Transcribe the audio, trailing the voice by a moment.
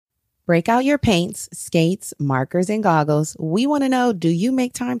Break out your paints, skates, markers, and goggles. We want to know, do you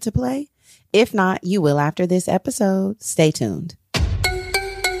make time to play? If not, you will after this episode. Stay tuned.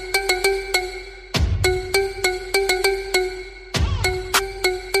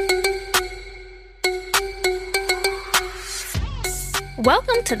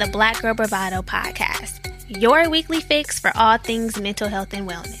 Welcome to the Black Girl Bravado podcast, your weekly fix for all things mental health and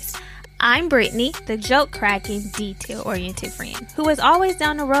wellness. I'm Brittany, the joke-cracking, detail-oriented friend who is always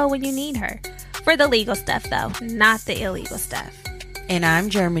down the road when you need her. For the legal stuff, though, not the illegal stuff. And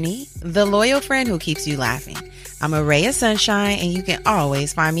I'm Germany, the loyal friend who keeps you laughing. I'm a ray of sunshine, and you can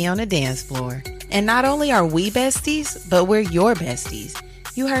always find me on the dance floor. And not only are we besties, but we're your besties.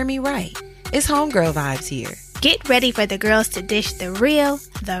 You heard me right. It's homegirl vibes here. Get ready for the girls to dish the real,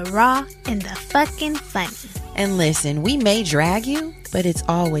 the raw, and the fucking funny. And listen, we may drag you, but it's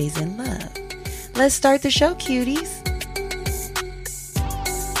always in love. Let's start the show, cuties.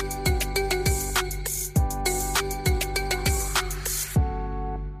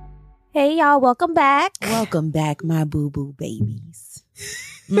 Hey, y'all. Welcome back. Welcome back, my boo-boo babies.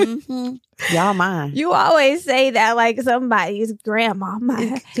 Y'all mine. You always say that like somebody's grandma.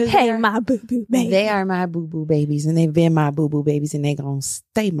 Hey, my boo-boo baby. They are my boo-boo babies, and they've been my boo-boo babies, and they gonna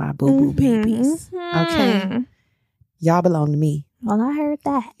stay my boo-boo babies. Okay? Y'all belong to me. Well, I heard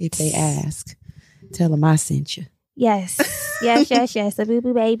that. If they ask, tell them I sent you. Yes. The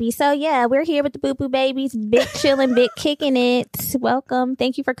boo-boo baby. So, yeah, we're here with the boo-boo babies. Big chilling, big kicking it. Welcome.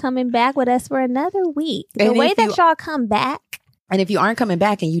 Thank you for coming back with us for another week. The way that y'all come back. And if you aren't coming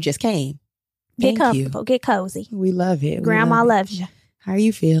back and you just came, get comfortable, get cozy. We love it. Grandma loves you. How are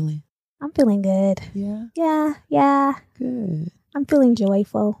you feeling? I'm feeling good. Yeah? Yeah. Good. I'm feeling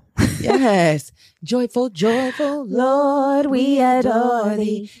joyful. Yes. Joyful, Lord, we adore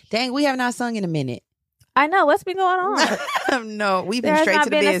thee. Dang, we have not sung in a minute. I know. What's been going on? No, we've been straight to the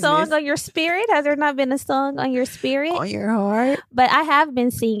business. There has not been a song on your spirit? Has there not been a song on your spirit? On your heart? But I have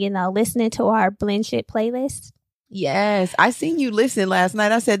been singing, though, listening to our Blend Shit playlist. Yes. I seen you listen last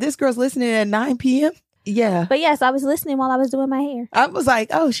night. I said, this girl's listening at 9 p.m.? Yeah. But yes, I was listening while I was doing my hair. I was like,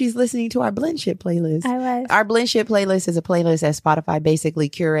 oh, she's listening to our Blend Shit playlist. I was. Our Blend Shit playlist is a playlist that Spotify basically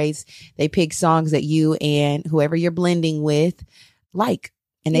curates. They pick songs that you and whoever you're blending with like.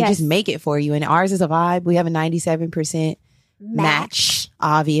 And they just make it for you. And ours is a vibe. We have a 97% match,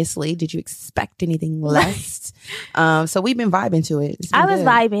 obviously. Did you expect anything less? So we've been vibing to it. I was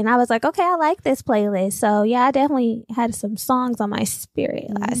vibing. I was like, okay, I like this playlist. So yeah, I definitely had some songs on my spirit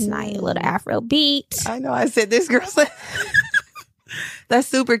last night. A little Afro beat. I know. I said, this girl's like... That's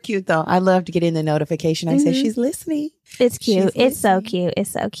super cute, though. I love to get in the notification. I say, she's listening. It's cute. It's so cute. It's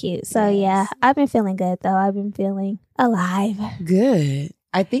so cute. So yeah, I've been feeling good, though. I've been feeling alive. Good.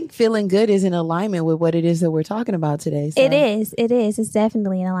 I think feeling good is in alignment with what it is that we're talking about today. So. It is. It's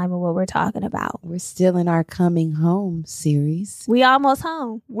definitely in alignment with what we're talking about. We're still in our coming home series. We almost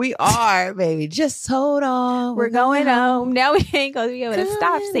home. We are, baby. Just hold on. We're going home. Now we ain't going to be able to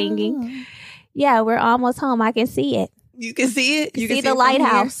stop singing. Yeah, we're almost home. I can see it. You can see it? You can see the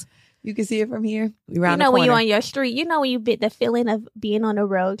lighthouse. You can see it from here. You know when you're on your street. You know when you get the feeling of being on a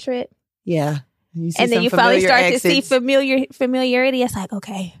road trip? Yeah. And then you finally start to see familiarity. It's like,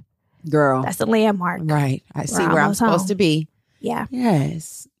 okay, girl, that's a landmark. Right. I see where I'm supposed to be. Yeah.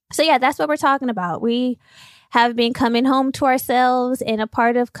 Yes. So yeah, that's what we're talking about. We have been coming home to ourselves, and a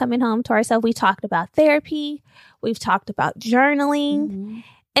part of coming home to ourselves, we talked about therapy. We've talked about journaling.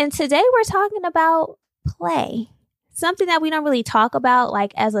 And today we're talking about play. Something that we don't really talk about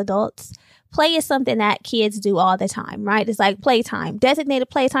like as adults. Play is something that kids do all the time, right? It's like playtime, designated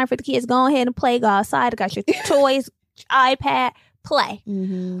playtime for the kids. Go ahead and play, go outside. I got your toys, iPad, play.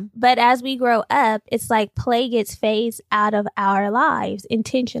 But as we grow up, it's like play gets phased out of our lives,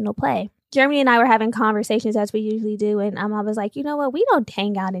 intentional play. Germany and I were having conversations as we usually do. And I was like, you know what? We don't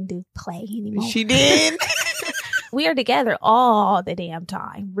hang out and do play anymore. She did. We are together all the damn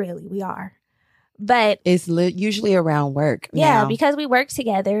time. Really, we are. But it's usually around work. Yeah, because we work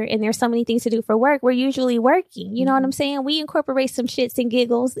together and there's so many things to do for work. We're usually working. You know what I'm saying? We incorporate some shits and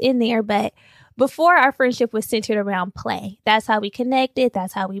giggles in there. But before, our friendship was centered around play. That's how we connected.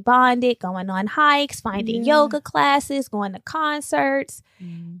 That's how we bonded. Going on hikes, finding yoga classes, going to concerts,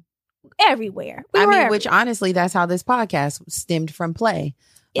 everywhere. Which honestly, that's how this podcast stemmed from play.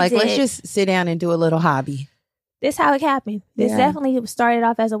 Let's just sit down and do a little hobby. This is how it happened. This definitely started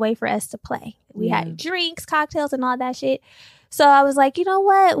off as a way for us to play. We had drinks, cocktails, and all that shit. So I was like, you know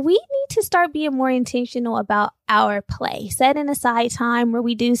what? We need to start being more intentional about our play. Setting aside time where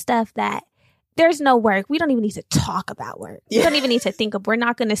we do stuff that there's no work. We don't even need to talk about work. We don't even need to think of, we're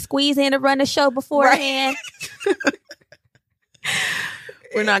not going to squeeze in to run a show beforehand.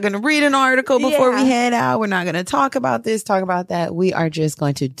 We're not going to read an article before we head out. We're not going to talk about this, talk about that. We are just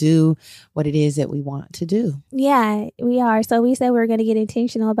going to do what it is that we want to do. Yeah, we are. So we said we're going to get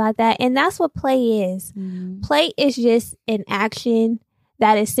intentional about that. And that's what play is. Play is just an action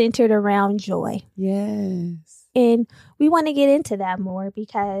that is centered around joy. Yes. And we want to get into that more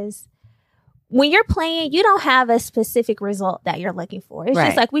because when you're playing, you don't have a specific result that you're looking for. It's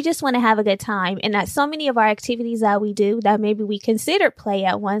just like we just want to have a good time. And that so many of our activities that we do that maybe we considered play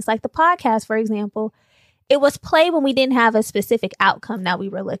at once, like the podcast, for example, it was play when we didn't have a specific outcome that we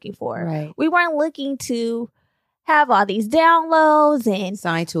were looking for. Right. We weren't looking to have all these downloads and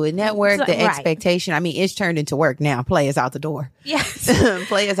sign to a network, the expectation. I mean, it's turned into work now. Play is out the door. Yes.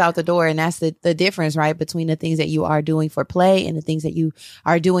 Play is out the door. And that's the difference, right? Between the things that you are doing for play and the things that you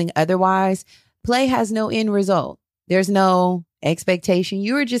are doing otherwise. Play has no end result. There's no expectation.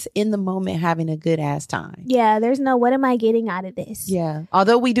 You are just in the moment having a good ass time. Yeah, there's no, what am I getting out of this? Yeah.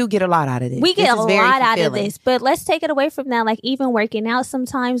 Although we do get a lot out of this. We get a lot out of this, but let's take it away from that. Like even working out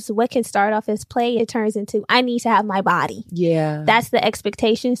sometimes, what can start off as play, it turns into, I need to have my body. Yeah. That's the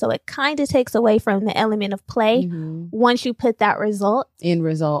expectation. So it kind of takes away from the element of play once you put that end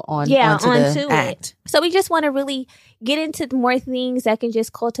result onto the act. So we just want to really get into more things that can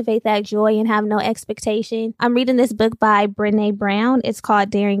just cultivate that joy and have no expectation. I'm reading this book by Brené Brown. It's called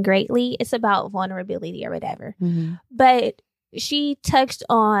Daring Greatly. It's about vulnerability or whatever. But she touched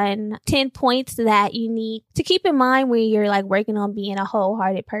on 10 points that you need to keep in mind when you're like working on being a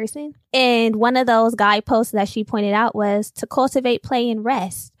wholehearted person. And one of those guideposts that she pointed out was to cultivate play and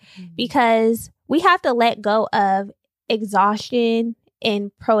rest because we have to let go of exhaustion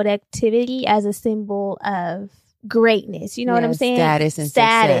and productivity as a symbol of greatness. You know what I'm saying? Status and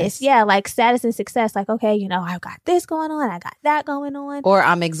success. Yeah, like status and success. Like, okay, you know, I've got this going on. I got that going on. Or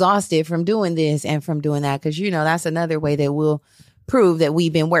I'm exhausted from doing this and from doing that. Because, you know, that's another way that we'll prove that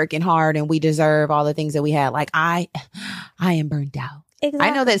we've been working hard and we deserve all the things that we had. Like, I am burnt out. Exactly.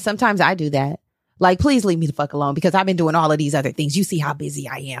 I know that sometimes I do that. Like, please leave me the fuck alone because I've been doing all of these other things. You see how busy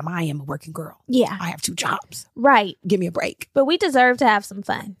I am. I am a working girl. Yeah. I have 2 jobs. Right. Give me a break. But we deserve to have some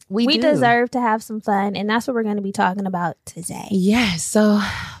fun. We do. deserve to have some fun. And that's what we're going to be talking about today. Yeah. So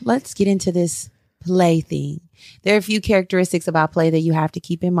let's get into this play thing. There are a few characteristics about play that you have to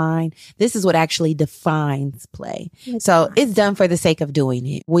keep in mind. This is what actually defines play. It's done for the sake of doing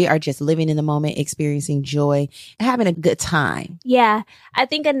it. We are just living in the moment, experiencing joy, having a good time. Yeah. I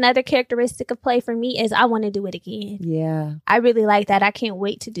think another characteristic of play for me is I want to do it again. Yeah. I really like that. I can't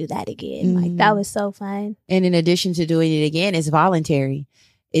wait to do that again. Like that was so fun. And in addition to doing it again, it's voluntary.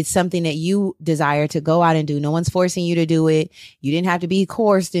 It's something that you desire to go out and do. No one's forcing you to do it. You didn't have to be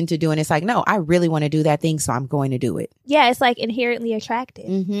coerced into doing it. It's like, no, I really want to do that thing, so I'm going to do it. Yeah, it's like inherently attractive.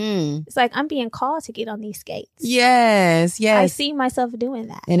 It's like I'm being called to get on these skates. Yes. I see myself doing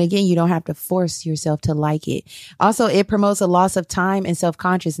that. And again, you don't have to force yourself to like it. Also, it promotes a loss of time and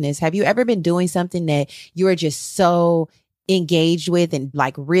self-consciousness. Have you ever been doing something that you are just so engaged with and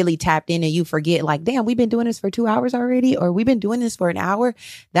like really tapped in and you forget like, damn, we've been doing this for 2 hours already, or we've been doing this for an hour?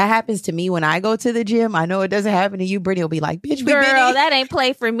 That happens to me when I go to the gym. I know it doesn't happen to you. Brittany will be like, bitch, girl, that ain't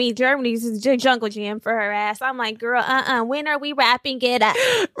play for me. Germany's jungle gym for her ass. I'm like, girl, when are we wrapping it up?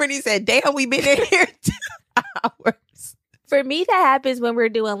 Brittany said, damn, we've been in here 2 hours. For me, that happens when we're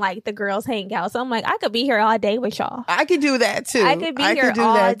doing like the girls hangout. So I'm like, I could be here all day with y'all. I could do that too. I could be here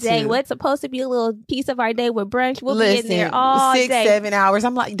all day. What's supposed to be a little piece of our day with brunch, we'll be in there all 6, day. 7 hours.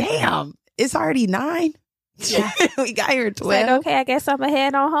 I'm like, damn, it's already 9. Yeah. We got here at 12. Like, okay, I guess I'm going to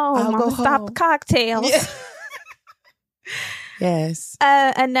head on home. I'm going to stop the cocktails. Yeah. Yes.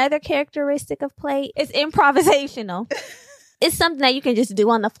 Another characteristic of play is improvisational. It's something that you can just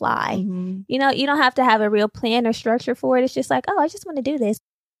do on the fly. You know, you don't have to have a real plan or structure for it. It's just like, oh, I just want to do this.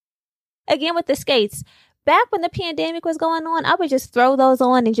 Again, with the skates, back when the pandemic was going on, I would just throw those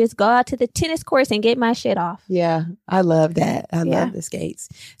on and just go out to the tennis courts and get my shit off. Yeah, I love that. I love the skates.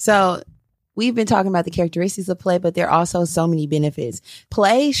 So we've been talking about the characteristics of play, but there are also so many benefits.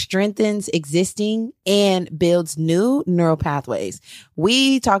 Play strengthens existing and builds new neural pathways.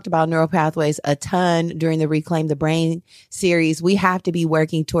 We talked about neural pathways a ton during the Reclaim the Brain series. We have to be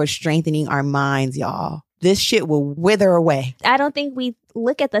working towards strengthening our minds, y'all. This shit will wither away. I don't think we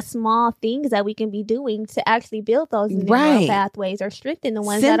look at the small things that we can be doing to actually build those neural pathways or strengthen the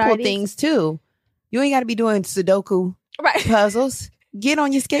ones that are simple things too. You ain't got to be doing Sudoku puzzles. Get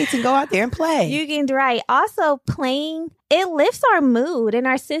on your skates and go out there and play. You can, right. Also, playing, it lifts our mood and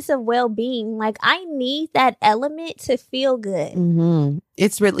our sense of well-being. Like, I need that element to feel good.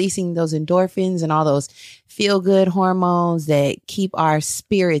 It's releasing those endorphins and all those feel-good hormones that keep our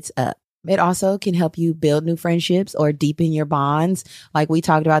spirits up. It also can help you build new friendships or deepen your bonds. Like we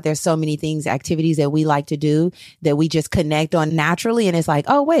talked about, there's so many things, activities that we like to do that we just connect on naturally. And it's like,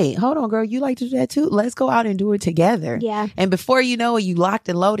 oh, wait, hold on, girl. You like to do that too? Let's go out and do it together. Yeah. And before you know it, you locked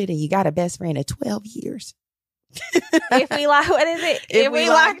and loaded and you got a best friend of 12 years. If we lock, what is it? If we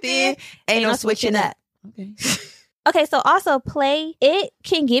locked in, ain't no switching up. Okay. Okay, so also play, it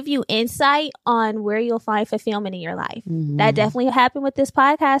can give you insight on where you'll find fulfillment in your life. Mm-hmm. That definitely happened with this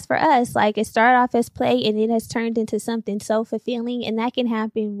podcast for us. Like it started off as play and it has turned into something so fulfilling. And that can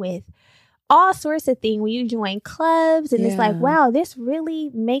happen with all sorts of things. When you join clubs and it's like, wow, this really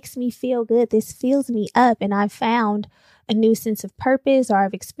makes me feel good. This fills me up. And I've found a new sense of purpose, or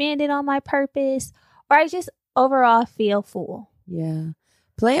I've expanded on my purpose, or I just overall feel full. Yeah.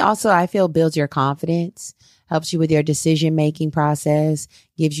 Play also, I feel, builds your confidence, helps you with your decision-making process,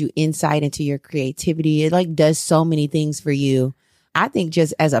 gives you insight into your creativity. It like does so many things for you. I think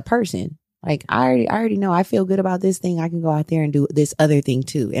just as a person, like I already know I feel good about this thing. I can go out there and do this other thing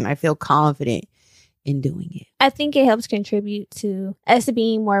too. And I feel confident in doing it. I think it helps contribute to us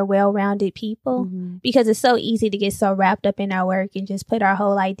being more well-rounded people, because it's so easy to get so wrapped up in our work and just put our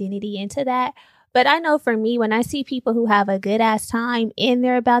whole identity into that. But I know for me, when I see people who have a good ass time in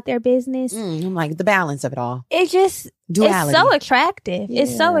there about their business, I'm like the balance of it all. It just, duality. It's so attractive. Yeah.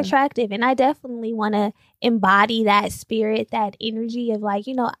 It's so attractive. And I definitely want to embody that spirit, that energy of like,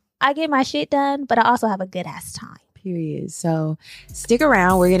 you know, I get my shit done, but I also have a good ass time. Period. So stick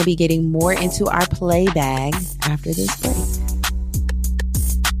around. We're going to be getting more into our play bag after this break.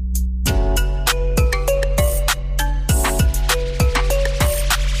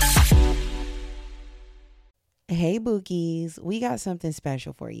 Hey, Bookies, we got something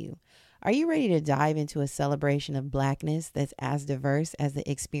special for you. Are you ready to dive into a celebration of Blackness that's as diverse as the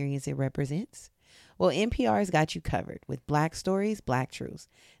experience it represents? Well, NPR's got you covered with Black Stories, Black Truths.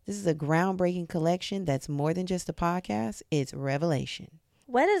 This is a groundbreaking collection that's more than just a podcast, it's revelation.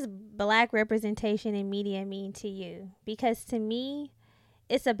 What does Black representation in media mean to you? Because to me,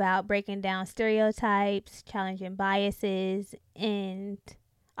 it's about breaking down stereotypes, challenging biases, and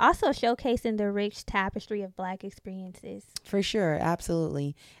also showcasing the rich tapestry of Black experiences. For sure,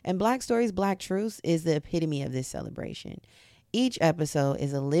 absolutely. And Black Stories, Black Truths is the epitome of this celebration. Each episode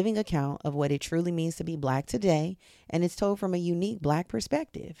is a living account of what it truly means to be Black today, and it's told from a unique Black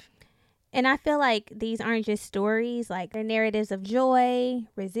perspective. And I feel like these aren't just stories, like they're narratives of joy,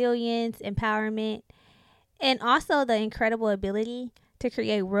 resilience, empowerment, and also the incredible ability to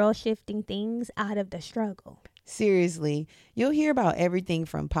create world-shifting things out of the struggle. Seriously, you'll hear about everything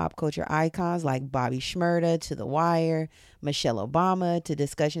from pop culture icons like Bobby Shmurda to The Wire, Michelle Obama, to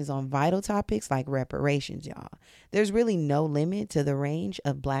discussions on vital topics like reparations, y'all. There's really no limit to the range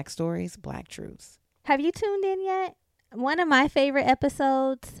of Black Stories, Black Truths. Have you tuned in yet? One of my favorite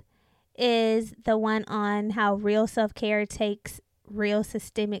episodes is the one on how real self-care takes real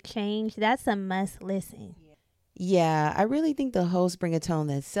systemic change. That's a must listen. Yeah, I really think the hosts bring a tone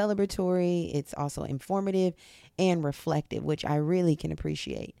that's celebratory. It's also informative and reflective, which I really can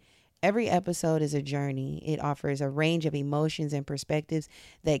appreciate. Every episode is a journey. It offers a range of emotions and perspectives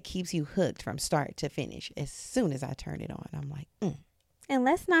that keeps you hooked from start to finish. As soon as I turn it on, I'm like, And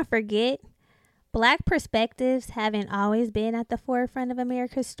let's not forget, Black perspectives haven't always been at the forefront of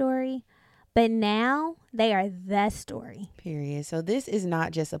America's story, but now they are the story. Period. So this is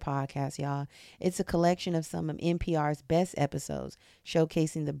not just a podcast, y'all. It's a collection of some of NPR's best episodes,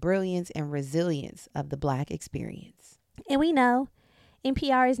 showcasing the brilliance and resilience of the Black experience. And we know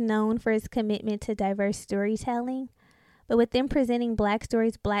NPR is known for its commitment to diverse storytelling, but with them presenting Black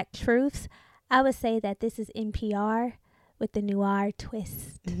Stories, Black Truths, I would say that this is NPR with the noir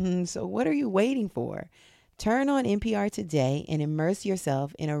twist. So what are you waiting for? Turn on NPR today and immerse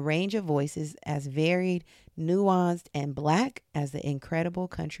yourself in a range of voices as varied, nuanced, and Black as the incredible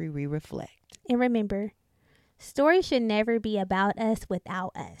country we reflect. And remember, stories should never be about us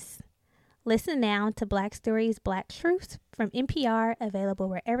without us. Listen now to Black Stories, Black Truths from NPR, available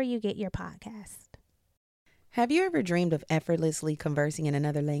wherever you get your podcast. Have you ever dreamed of effortlessly conversing in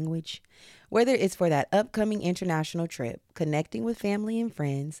another language? Whether it's for that upcoming international trip, connecting with family and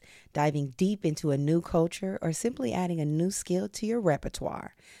friends, diving deep into a new culture, or simply adding a new skill to your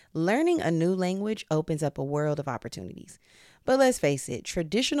repertoire, learning a new language opens up a world of opportunities. But let's face it,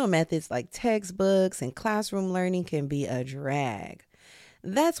 traditional methods like textbooks and classroom learning can be a drag.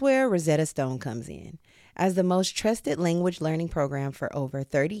 That's where Rosetta Stone comes in. As the most trusted language learning program for over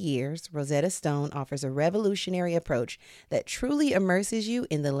 30 years, Rosetta Stone offers a revolutionary approach that truly immerses you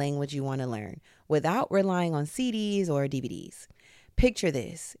in the language you want to learn without relying on CDs or DVDs. Picture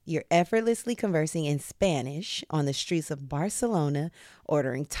this. You're effortlessly conversing in Spanish on the streets of Barcelona,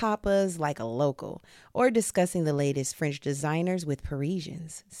 ordering tapas like a local, or discussing the latest French designers with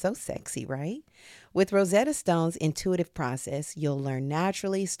Parisians. So sexy, right? With Rosetta Stone's intuitive process, you'll learn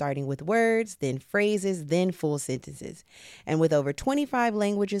naturally, starting with words, then phrases, then full sentences. And with over 25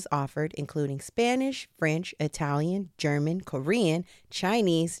 languages offered, including Spanish, French, Italian, German, Korean,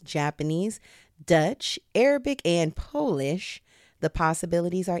 Chinese, Japanese, Dutch, Arabic, and Polish, the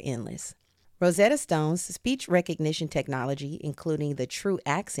possibilities are endless. Rosetta Stone's speech recognition technology, including the True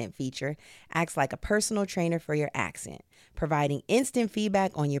Accent feature, acts like a personal trainer for your accent, providing instant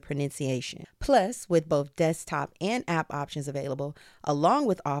feedback on your pronunciation. Plus, with both desktop and app options available, along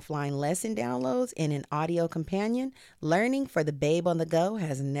with offline lesson downloads and an audio companion, learning for the babe on the go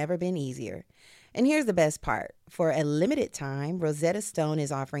has never been easier. And here's the best part. For a limited time, Rosetta Stone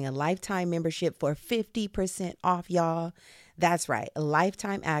is offering a lifetime membership for 50% off, y'all. That's right, a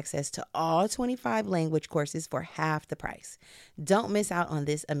lifetime access to all 25 language courses for half the price. Don't miss out on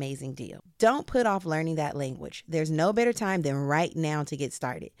this amazing deal. Don't put off learning that language. There's no better time than right now to get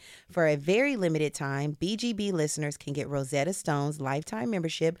started. For a very limited time, BGB listeners can get Rosetta Stone's lifetime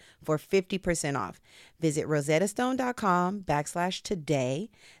membership for 50% off. Visit rosettastone.com/today.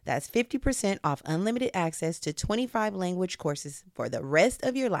 That's 50% off unlimited access to 25 language courses for the rest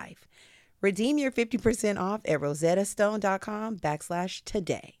of your life. Redeem your 50% off at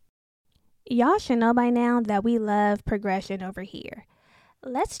rosettastone.com/today. Y'all should know by now that we love progression over here.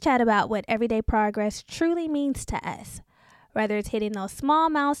 Let's chat about what everyday progress truly means to us. Whether it's hitting those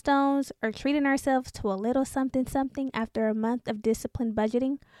small milestones or treating ourselves to a little something after a month of disciplined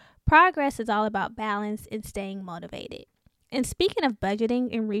budgeting, progress is all about balance and staying motivated. And speaking of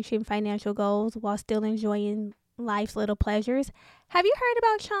budgeting and reaching financial goals while still enjoying life's little pleasures, have you heard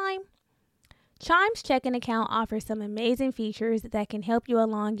about Chime? Chime's checking account offers some amazing features that can help you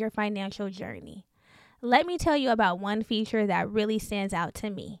along your financial journey. Let me tell you about one feature that really stands out to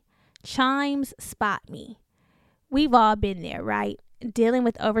me. Chime's Spot Me. We've all been there, right? Dealing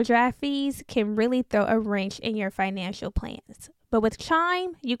with overdraft fees can really throw a wrench in your financial plans. But with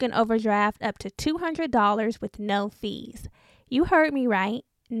Chime, you can overdraft up to $200 with no fees. You heard me right,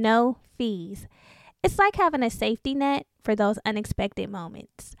 no fees. It's like having a safety net for those unexpected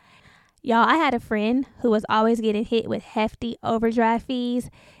moments. Y'all, I had a friend who was always getting hit with hefty overdraft fees.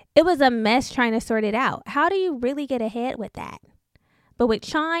 It was a mess trying to sort it out. How do you really get ahead with that? But with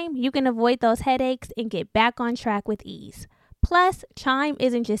Chime, you can avoid those headaches and get back on track with ease. Plus, Chime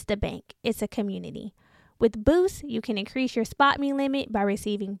isn't just a bank, it's a community. With Boost, you can increase your Spot Me limit by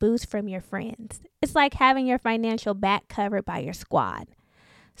receiving boosts from your friends. It's like having your financial back covered by your squad.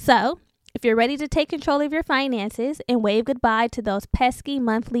 So, if you're ready to take control of your finances and wave goodbye to those pesky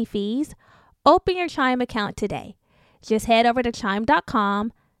monthly fees, open your Chime account today. Just head over to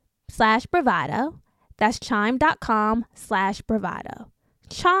chime.com/bravado. That's chime.com/bravado.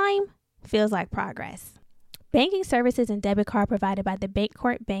 Chime feels like progress. Banking services and debit card provided by the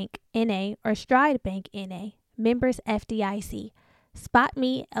Bancorp Bank, N.A. or Stride Bank, N.A. Members FDIC. Spot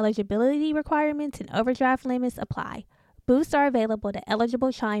Me eligibility requirements and overdraft limits apply. Boosts are available to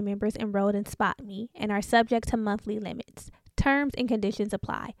eligible Chime members enrolled in Spot Me and are subject to monthly limits. Terms and conditions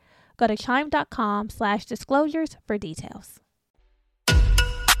apply. Go to chime.com/disclosures for details.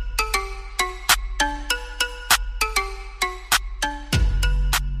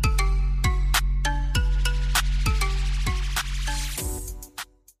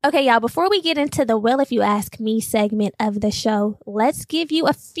 Okay, y'all, before we get into the Well, If You Ask Me segment of the show, let's give you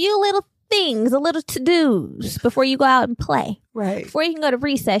a few little things, a little to-dos before you go out and play. Right. Before you can go to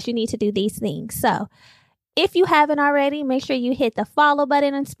recess, you need to do these things. So if you haven't already, make sure you hit the follow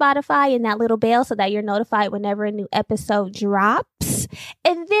button on Spotify and that little bell so that you're notified whenever a new episode drops.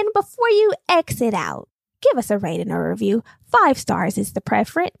 And then before you exit out, give us a rating or review. 5 stars is the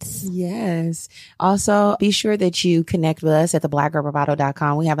preference. Yes. Also, be sure that you connect with us at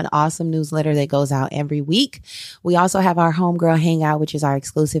theblackgirlbravado.com. We have an awesome newsletter that goes out every week. We also have our Homegirl Hangout, which is our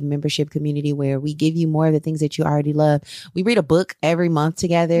exclusive membership community where we give you more of the things that you already love. We read a book every month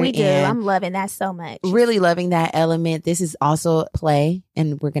together. We do. I'm loving that so much. Really loving that element. This is also play,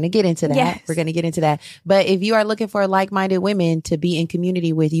 and we're going to get into that. Yes. We're going to get into that. But if you are looking for like-minded women to be in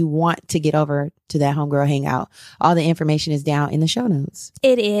community with, you want to get over to that Homegirl Hangout. All the information is down in the show notes.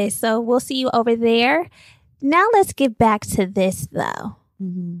 It is. So we'll see you over there. Now let's get back to this, though.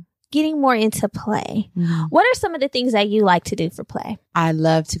 Mm-hmm. Getting more into play. Mm-hmm. What are some of the things that you like to do for play? I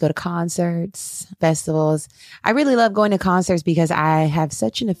love to go to concerts, festivals. I really love going to concerts because I have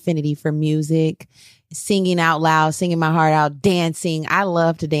such an affinity for music, singing out loud, singing my heart out, dancing. I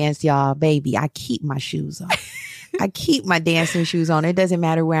love to dance, y'all. Baby, I keep my shoes on. I keep my dancing shoes on. It doesn't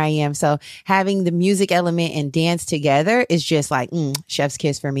matter where I am. So having the music element and dance together is just like chef's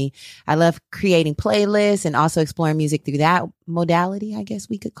kiss for me. I love creating playlists and also exploring music through that modality, I guess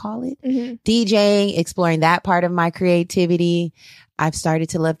we could call it. DJing, exploring that part of my creativity. I've started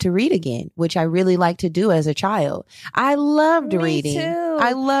to love to read again, which I really liked to do as a child. I loved reading. Me too.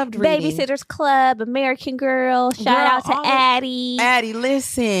 I loved reading. Babysitter's Club, American Girl. Shout out to Addie. Addie,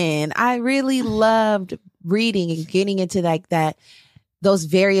 listen, I really loved reading and getting into like that, those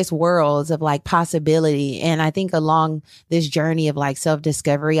various worlds of like possibility. And I think along this journey of like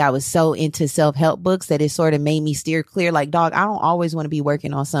self-discovery, I was so into self-help books that it sort of made me steer clear. Like, dog, I don't always want to be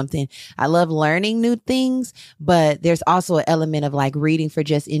working on something. I love learning new things, but there's also an element of like reading for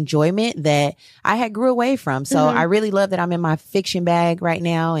just enjoyment that I had grew away from. So I really love that I'm in my fiction bag right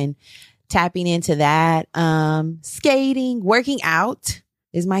now and tapping into that. Skating, working out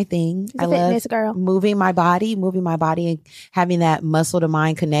is my thing. I love girl. moving my body and having that muscle to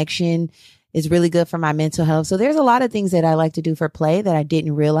mind connection is really good for my mental health. So there's a lot of things that I like to do for play that I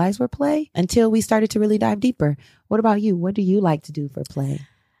didn't realize were play until we started to really dive deeper. What about you? What do you like to do for play?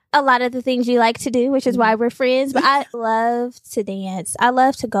 A lot of the things you like to do, which is why we're friends, but I love to dance. I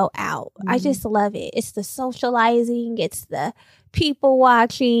love to go out. I just love it. It's the socializing. It's the people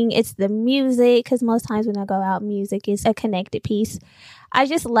watching. It's the music. Because most times when I go out, music is a connected piece. I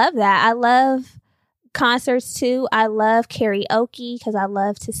just love that. I love concerts too. I love karaoke because I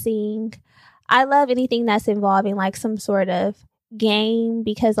love to sing. I love anything that's involving like some sort of game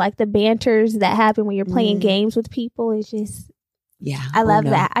because like the banters that happen when you're playing games with people is just, I love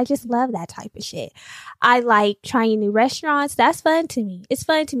that. I just love that type of shit. I like trying new restaurants. That's fun to me. It's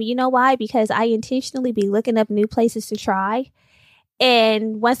fun to me. You know why? Because I intentionally be looking up new places to try.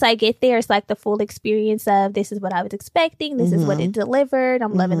 And once I get there, it's like the full experience of this is what I was expecting. This is what it delivered.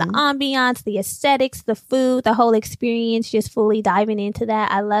 I'm loving the ambiance, the aesthetics, the food, the whole experience, just fully diving into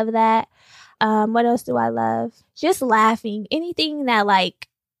that. I love that. What else do I love? Just laughing. Anything that like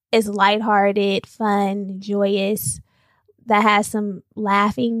is lighthearted, fun, joyous, that has some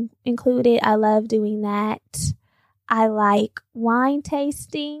laughing included. I love doing that. I like wine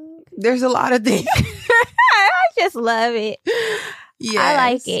tasting. There's a lot of things. I just love it. Yes. I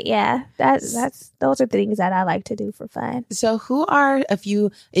like it. Yeah. Those are things that I like to do for fun. So who are if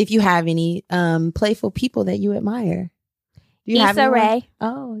you have any playful people that you admire? Do you have Issa Rae.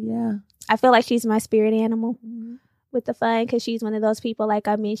 Oh, yeah. I feel like she's my spirit animal with the fun because she's one of those people, like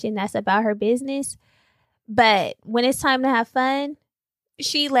I mentioned, that's about her business. But when it's time to have fun,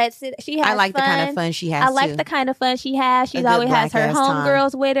 she lets it. She has I like fun. the kind of fun she has. I like the kind of fun she has. She always has her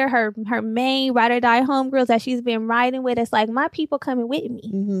homegirls with her, her main ride or die homegirls that she's been riding with. It's like my people coming with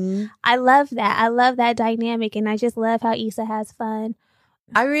me. I love that. I love that dynamic, and I just love how Issa has fun.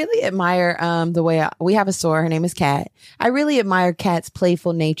 I really admire the way we have a store. Her name is Kat. I really admire Kat's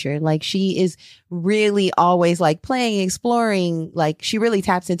playful nature. Like she is really always like playing, exploring. Like she really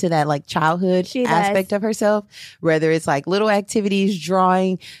taps into that like childhood aspect of herself, whether it's like little activities,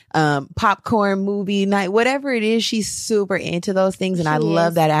 drawing, popcorn, movie night, whatever it is. She's super into those things. And I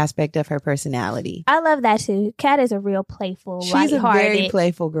love that aspect of her personality. I love that too. Kat is a real playful, she's a very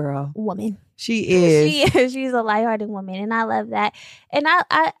playful girl. Woman. She is. She's a lighthearted woman, and I love that. And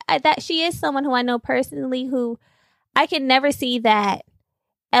I that she is someone who I know personally who I can never see that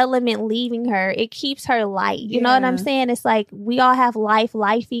element leaving her. It keeps her light. You know what I'm saying? It's like we all have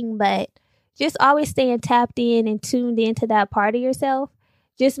lifing, but just always staying tapped in and tuned into that part of yourself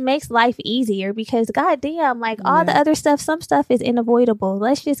just makes life easier because goddamn, like all the other stuff, some stuff is unavoidable.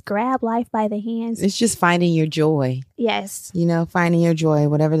 Let's just grab life by the hands. It's just finding your joy. Yes. You know, finding your joy,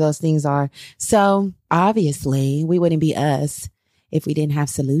 whatever those things are. So obviously we wouldn't be us if we didn't have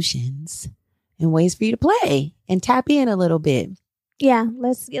solutions and ways for you to play and tap in a little bit. Yeah.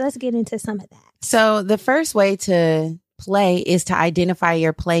 Let's get into some of that. So the first way to play is to identify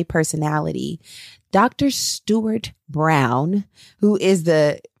your play personality. Dr. Stuart Brown, who is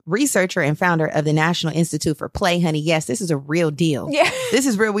the researcher and founder of the National Institute for Play, honey. Yes, this is a real deal. Yeah. This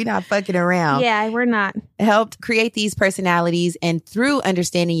is real. We're not fucking around. Yeah, we're not. Helped create these personalities. And through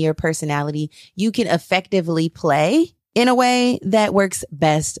understanding your personality, you can effectively play in a way that works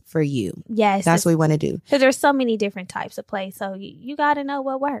best for you. Yes. That's what we want to do. Because there's so many different types of play. So you got to know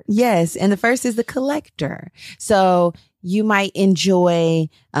what works. Yes. And the first is the collector. So you might enjoy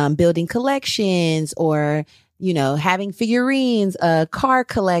building collections or, you know, having figurines, a car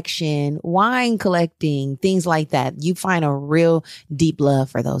collection, wine collecting, things like that. You find a real deep love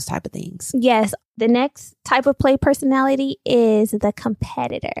for those type of things. Yes. The next type of play personality is the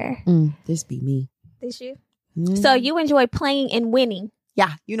competitor. This be me. This you? So you enjoy playing and winning.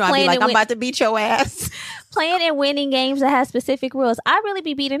 Yeah, you know, I'd be like, I'm about to beat your ass. Playing and winning games that have specific rules. I really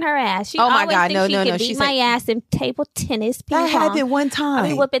be beating her ass. She always thinks she can beat my ass in table tennis, ping pong. That happened one time. I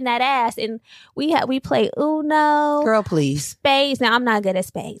be whooping that ass, and we play Uno. Girl, please. Spades. Now I'm not good at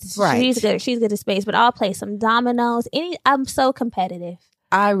spades. Right. She's good at spades, but I'll play some dominoes. I'm so competitive.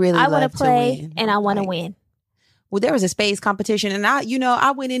 I want to play and I want to win. Well, there was a spades competition, and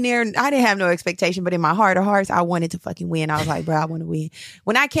I went in there and I didn't have no expectation, but in my heart of hearts, I wanted to fucking win. I was like, bro, I want to win.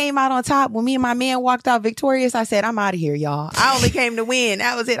 When I came out on top, when me and my man walked out victorious, I said, I'm out of here, y'all. I only came to win.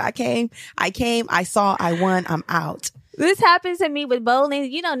 That was it. I came, I saw, I won, I'm out. This happens to me with bowling.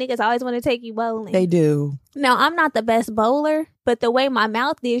 You know, niggas always want to take you bowling. They do. Now, I'm not the best bowler, but the way my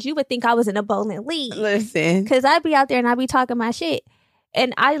mouth is, you would think I was in a bowling league. Listen. Because I'd be out there and I'd be talking my shit.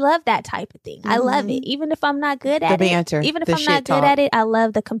 And I love that type of thing. I love it. Even if I'm not good at the banter, it. Even if I'm not good at it, I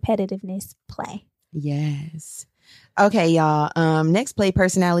love the competitiveness play. Yes. Okay, y'all. Next play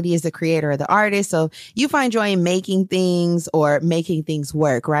personality is the creator or the artist. So you find joy in making things or making things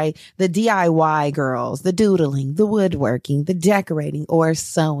work, right? The DIY girls, the doodling, the woodworking, the decorating or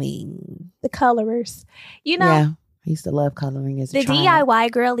sewing. The colorers. You know. Yeah. I used to love coloring as a child. The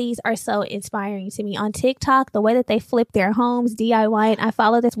DIY girlies are so inspiring to me. On TikTok, the way that they flip their homes, DIY, and I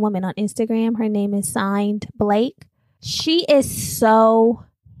follow this woman on Instagram. Her name is Signed Blake. She is so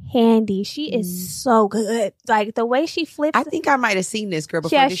handy. She is so good. Like the way she flips. I think I might have seen this girl before.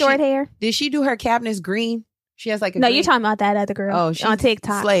 She has short hair. Did she do her cabinets green? She has like a no, green... you're talking about that other girl. Oh, she on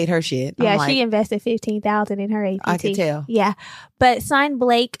TikTok. Slayed her shit. Yeah, she invested $15,000 in her APT. I could tell. Yeah. But Signed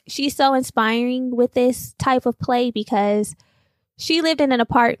Blake, she's so inspiring with this type of play because she lived in an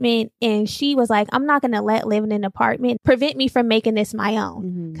apartment and she was like, I'm not going to let living in an apartment prevent me from making this my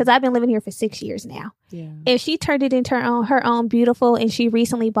own. Because I've been living here for 6 years now. Yeah. And she turned it into her own beautiful, and she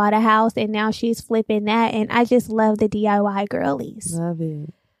recently bought a house and now she's flipping that. And I just love the DIY girlies. Love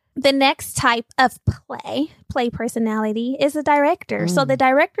it. The next type of play personality is a director. So the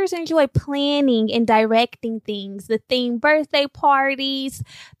directors enjoy planning and directing things, the themed birthday parties,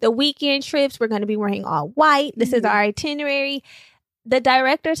 the weekend trips. We're going to be wearing all white. This is our itinerary. The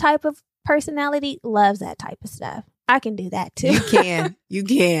director type of personality loves that type of stuff. I can do that too. You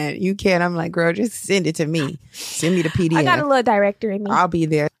can. I'm like, girl, just send it to me. Send me the PDF. I got a little director in me. I'll be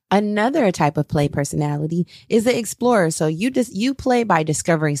there. Another type of play personality is the explorer. So you play by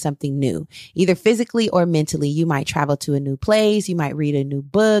discovering something new, either physically or mentally. You might travel to a new place. You might read a new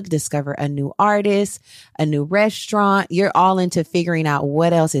book, discover a new artist, a new restaurant. You're all into figuring out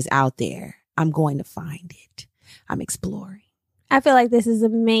what else is out there. I'm going to find it. I'm exploring. I feel like this is the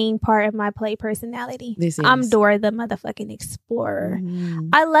main part of my play personality. I'm Dora the motherfucking explorer.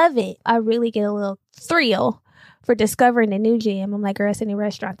 I love it. I really get a little thrill for discovering a new gym. I'm like, girl, it's a new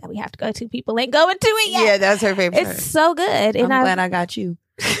restaurant that we have to go to. People ain't going to it yet. Yeah, that's her favorite. It's so good. And I'm glad I got you.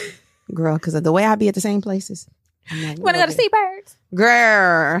 Girl, because of the way I be at the same places. Want to go to Seabirds?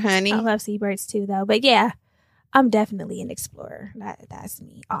 Girl, honey. I love Seabirds too, though. But yeah, I'm definitely an explorer. That's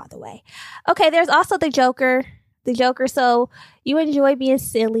me all the way. Okay, there's also the Joker. So you enjoy being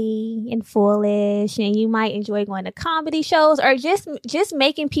silly and foolish, and you might enjoy going to comedy shows or just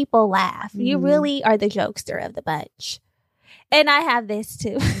making people laugh. You really are the jokester of the bunch. And I have this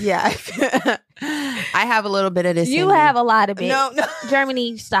too. Yeah. I have a little bit of this. You have a lot of it. No.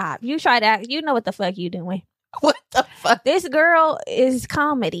 Germany, stop. You try to you know what the fuck you doing. What the fuck? This girl is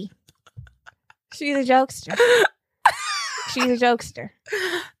comedy. She's a jokester.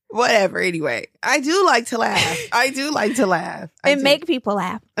 Whatever. Anyway, I do like to laugh. And make people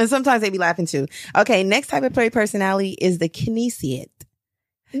laugh. And sometimes they be laughing too. Okay, next type of play personality is the kinesiate.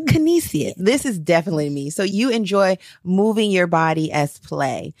 This is definitely me. So you enjoy moving your body as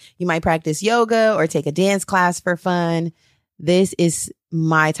play. You might practice yoga or take a dance class for fun. This is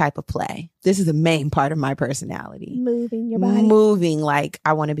my type of play. This is the main part of my personality. Moving your body. Like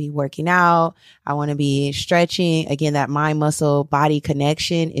I want to be working out. I want to be stretching. Again, that mind muscle body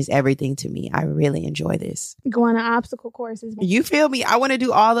connection is everything to me. I really enjoy this. Going on obstacle courses. You feel me? I want to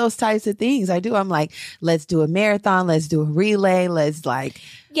do all those types of things. I do. I'm like, let's do a marathon. Let's do a relay.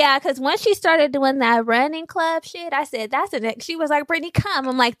 Yeah, because once she started doing that running club shit, I said, she was like, Brittany, come.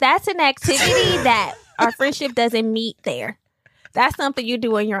 I'm like, that's an activity that our friendship doesn't meet there. That's something you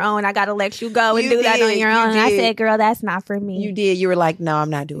do on your own. I got to let you go and do that on your own. And I said, girl, that's not for me. You did. You were like, no, I'm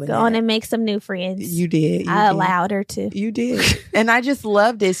not doing that. Go on and make some new friends. You did. I allowed her to. You did. And I just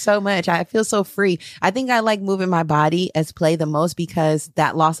loved it so much. I feel so free. I think I like moving my body as play the most because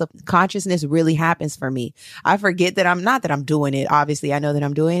that loss of consciousness really happens for me. I forget that I'm doing it. Obviously, I know that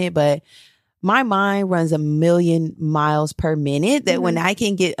I'm doing it, but my mind runs 1,000,000 miles per minute that when I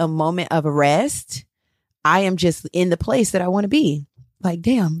can get a moment of rest, I am just in the place that I want to be. like,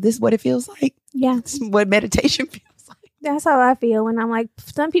 damn, this is what it feels like. Yeah. This is what meditation feels like. That's how I feel when I'm like,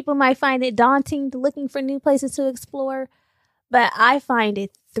 some people might find it daunting looking for new places to explore, but I find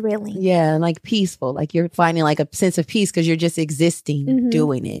it thrilling. Yeah, and like peaceful. Like you're finding like a sense of peace because you're just existing,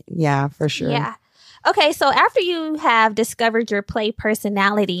 doing it. Yeah, for sure. Yeah. Okay, so after you have discovered your play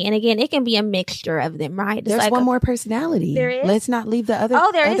personality, and again, it can be a mixture of them, right? It's There's like one more personality. There is? Let's not leave the other.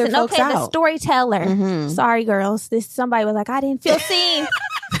 Oh, there other isn't. folks Okay, out. the storyteller. Mhm. Sorry, girls. Somebody was like, I didn't feel seen.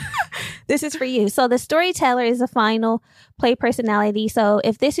 This is for you. So the storyteller is the final play personality. So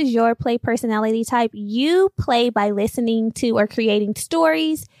if this is your play personality type, you play by listening to or creating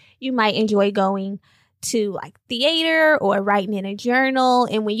stories. You might enjoy going to like theater or writing in a journal.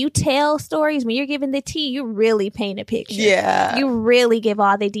 And when you tell stories, when you're giving the tea, you really paint a picture. Yeah. You really give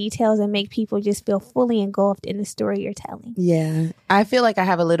all the details and make people just feel fully engulfed in the story you're telling. Yeah. I feel like I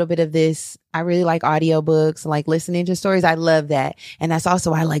have a little bit of this. I really like audiobooks, like listening to stories. I love that. And that's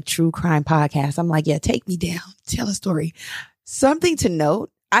also why I like true crime podcasts. I'm like, yeah, take me down. Tell a story. Something to note.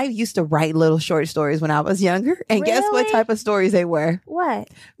 I used to write little short stories when I was younger. And guess what Really? type of stories they were? What?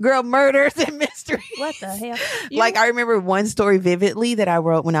 Girl, murders and mysteries. What the hell? Like I remember one story vividly that I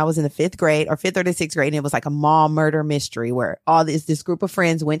wrote when I was in the 5th grade or 5th or the 6th grade. And it was like a mall murder mystery where all this group of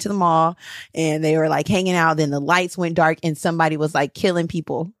friends went to the mall and they were like hanging out. Then the lights went dark and somebody was like killing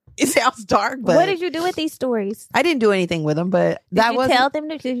people. It sounds dark, but what did you do with these stories? I didn't do anything with them, but Did you tell them?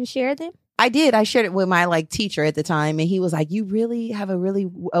 Did you share them? I did. I shared it with my like teacher at the time, and he was like, "You really have a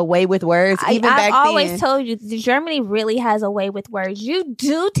way with words." Even back I've always then, told you, Germany really has a way with words. You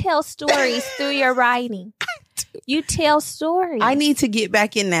do tell stories through your writing. You tell stories. I need to get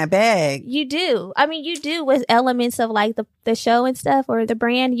back in that bag. You do. I mean, you do with elements of like the show and stuff or the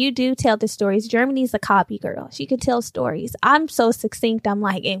brand. You do tell the stories. Germany's a copy girl. She could tell stories. I'm so succinct. I'm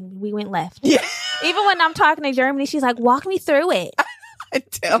like, and we went left. Yeah. Even when I'm talking to Germany, she's like, walk me through it.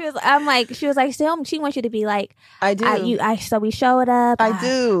 She was like, she wants you to be like, I do. So we showed up. I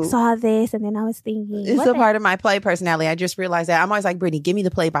do. Saw this, and then I was thinking, it's a part of my play personality. I just realized that I'm always like, Brittany, give me the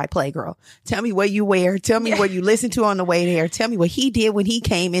play-by-play, girl. Tell me what you wear. Tell me what you listen to on the way there. Tell me what he did when he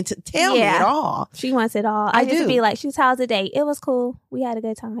came into. Tell me it all. She wants it all. I just be like, how's the day? It was cool. We had a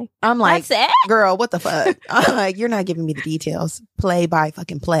good time. I'm like, that's it? Girl, what the fuck? I'm like, you're not giving me the details. Play by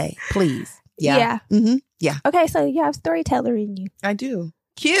fucking play, please. Yeah. Mm-hmm. Yeah. Okay, so you have storyteller in you. I do.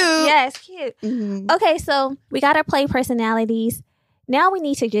 Cute. Yes, cute. Mm-hmm. Okay, so we got our play personalities. Now we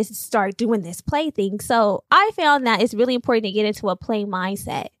need to just start doing this play thing. So I found that it's really important to get into a play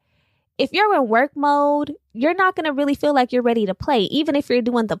mindset. If you're in work mode, you're not going to really feel like you're ready to play, even if you're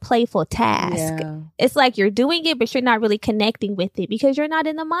doing the playful task. Yeah. It's like you're doing it, but you're not really connecting with it because you're not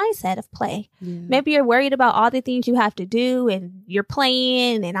in the mindset of play. Yeah. Maybe you're worried about all the things you have to do and you're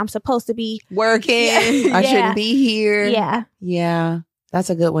playing and I'm supposed to be working. Yeah. I shouldn't be here. Yeah. Yeah. That's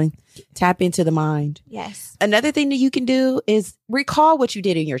a good one. Tap into the mind. Yes. Another thing that you can do is recall what you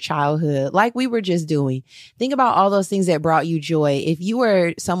did in your childhood, like we were just doing. Think about all those things that brought you joy. If you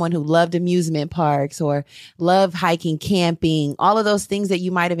were someone who loved amusement parks or loved hiking, camping, all of those things that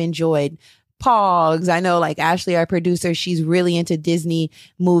you might have enjoyed. Pogs. I know like Ashley, our producer, she's really into Disney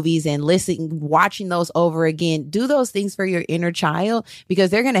movies and watching those over again. Do those things for your inner child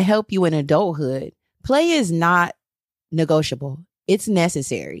because they're going to help you in adulthood. Play is not negotiable. It's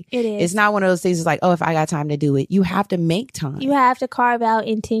necessary. It is. It's not one of those things. It's like, oh, if I got time to do it, you have to make time. You have to carve out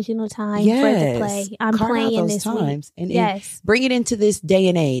intentional time for the play. I'm playing this times week. And bring it into this day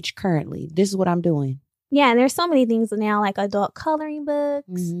and age. Currently, this is what I'm doing. Yeah, and there's so many things now, like adult coloring books.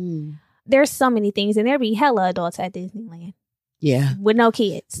 Mm-hmm. There's so many things, and there be hella adults at Disneyland. Yeah, with no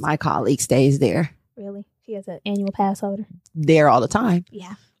kids. My colleague stays there. Really, she has an annual pass holder. There all the time.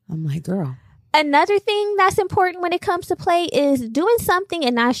 Yeah, I'm like, girl. Another thing that's important when it comes to play is doing something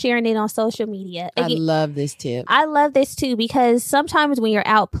and not sharing it on social media. Again, I love this tip. I love this too because sometimes when you're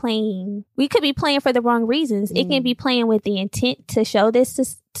out playing, we could be playing for the wrong reasons. It can be playing with the intent to show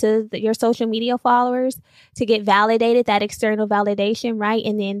this to your social media followers to get validated, that external validation, right?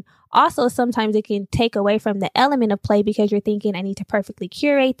 And then also sometimes it can take away from the element of play because you're thinking, I need to perfectly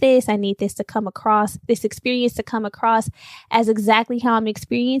curate this. I need this experience to come across as exactly how I'm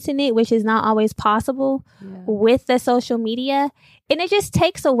experiencing it, which is not always possible with the social media. And it just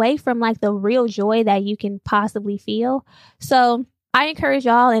takes away from like the real joy that you can possibly feel. So I encourage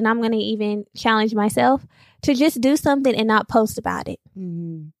y'all, and I'm going to even challenge myself to just do something and not post about it.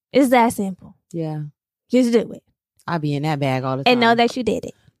 Mm-hmm. It's that simple. Yeah. Just do it. I be in that bag all the time. And know that you did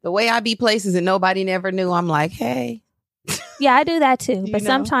it. The way I be places and nobody never knew, I'm like, hey. Yeah, I do that too. But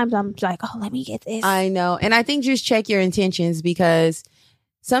sometimes I'm like, oh, let me get this. I know. And I think just check your intentions because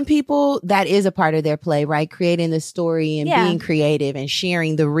some people, that is a part of their play, right? Creating the story and being creative and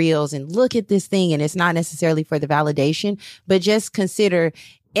sharing the reels and look at this thing. And it's not necessarily for the validation, but just consider,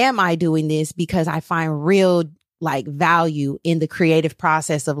 am I doing this because I find real like value in the creative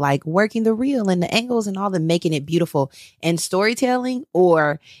process of like working the reel and the angles and all the making it beautiful and storytelling?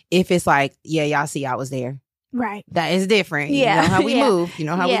 Or if it's like, yeah, y'all see I was there. Right. That is different. Yeah. You know how we move. You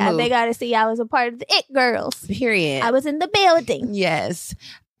know how we move. Yeah, they got to see I was a part of the It Girls. Period. I was in the building. Yes.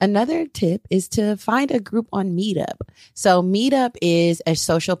 Another tip is to find a group on Meetup. So Meetup is a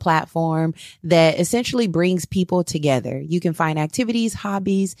social platform that essentially brings people together. You can find activities,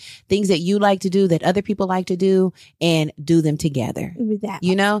 hobbies, things that you like to do that other people like to do and do them together.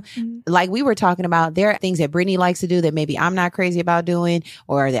 You know, like we were talking about, there are things that Brittany likes to do that maybe I'm not crazy about doing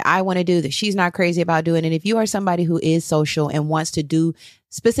or that I want to do that she's not crazy about doing. And if you are somebody who is social and wants to do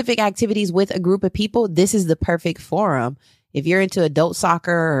specific activities with a group of people, this is the perfect forum. If you're into adult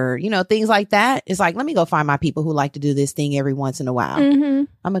soccer or, you know, things like that, it's like, let me go find my people who like to do this thing every once in a while. I'm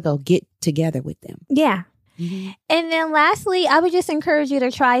going to go get together with them. Yeah. And then lastly, I would just encourage you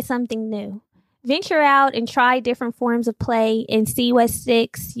to try something new. Venture out and try different forms of play and see what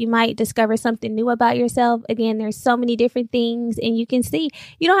sticks. You might discover something new about yourself. Again, there's so many different things and you can see,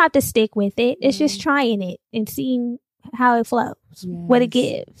 you don't have to stick with it. It's just trying it and seeing how it flows, what it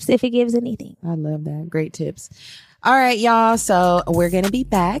gives, if it gives anything. I love that. Great tips. All right, y'all. So we're going to be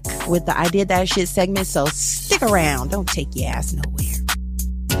back with the I Did That Shit segment. So stick around. Don't take your ass nowhere.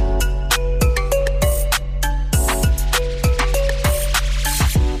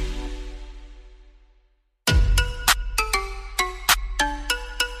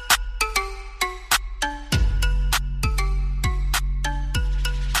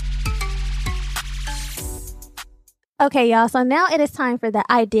 Okay, y'all. So now it is time for the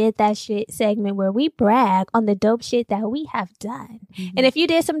I Did That Shit segment where we brag on the dope shit that we have done. And if you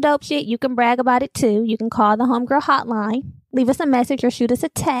did some dope shit, you can brag about it too. You can call the Homegirl hotline, leave us a message or shoot us a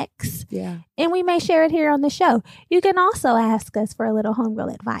text. And we may share it here on the show. You can also ask us for a little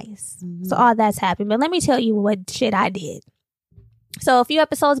homegirl advice. So all that's happened. But let me tell you what shit I did. So a few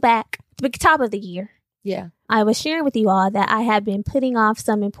episodes back, the top of the year. I was sharing with you all that I had been putting off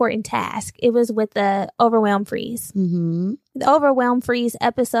some important task. It was with the overwhelm freeze. The overwhelm freeze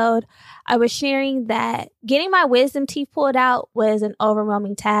episode, I was sharing that getting my wisdom teeth pulled out was an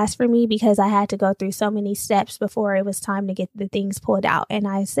overwhelming task for me because I had to go through so many steps before it was time to get the things pulled out. And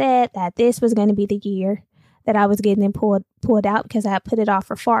I said that this was going to be the year that I was getting them pulled out because I had put it off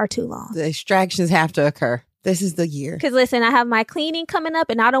for far too long. The extractions have to occur. This is the year. Because listen, I have my cleaning coming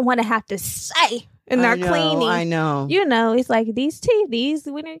up and I don't want to have to say and they're cleaning. I know. You know, it's like these teeth, these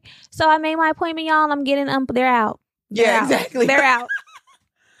winter. So I made my appointment, y'all. And I'm getting them. They're out. Exactly. They're out.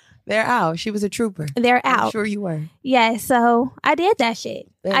 They're out. She was a trooper. They're out. I'm sure you were. Yeah. So I did that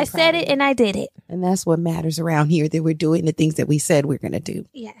shit. I said it and I did it. And that's what matters around here, that we're doing the things that we said we're going to do.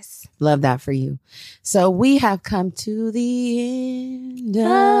 Yes. Love that for you. So we have come to the end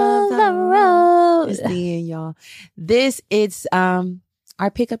of the road. It's the end, y'all. It's our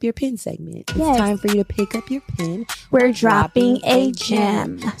Pick Up Your Pen segment. It's time for you to pick up your pen. We're dropping a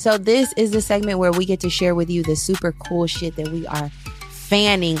gem. So this is the segment where we get to share with you the super cool shit that we are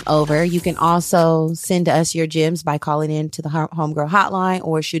fanning over. You can also send us your gems by calling in to the Homegirl hotline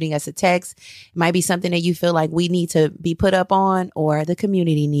or shooting us a text. It might be something that you feel like we need to be put up on or the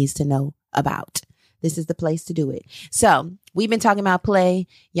community needs to know about. This is the place to do it. So we've been talking about play.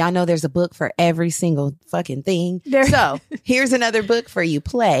 Y'all know there's a book for every single fucking thing. So here's another book for you.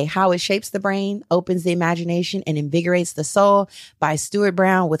 Play, How It Shapes the Brain, Opens the Imagination, and Invigorates the Soul by Stuart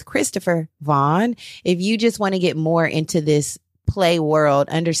Brown with Christopher Vaughn. If you just want to get more into this play world,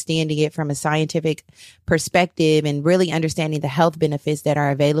 understanding it from a scientific perspective and really understanding the health benefits that are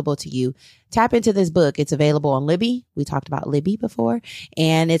available to you, tap into this book. It's available on Libby. We talked about Libby before.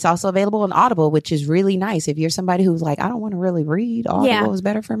 And it's also available on Audible, which is really nice. If you're somebody who's like, I don't want to really read, Audible is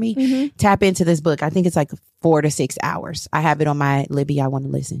better for me. Tap into this book. I think it's like 4 to 6 hours. I have it on my Libby. I want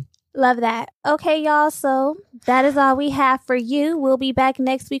to listen. Love that. Okay, y'all. So that is all we have for you. We'll be back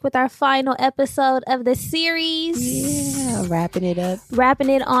next week with our final episode of the series. Yeah, wrapping it up. Wrapping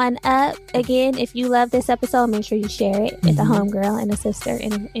it on up. Again, if you love this episode, make sure you share it with a homegirl and a sister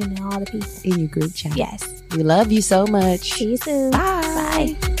and all the people. In your group chat. Yes. We love you so much. See you soon.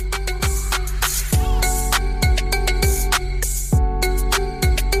 Bye. Bye.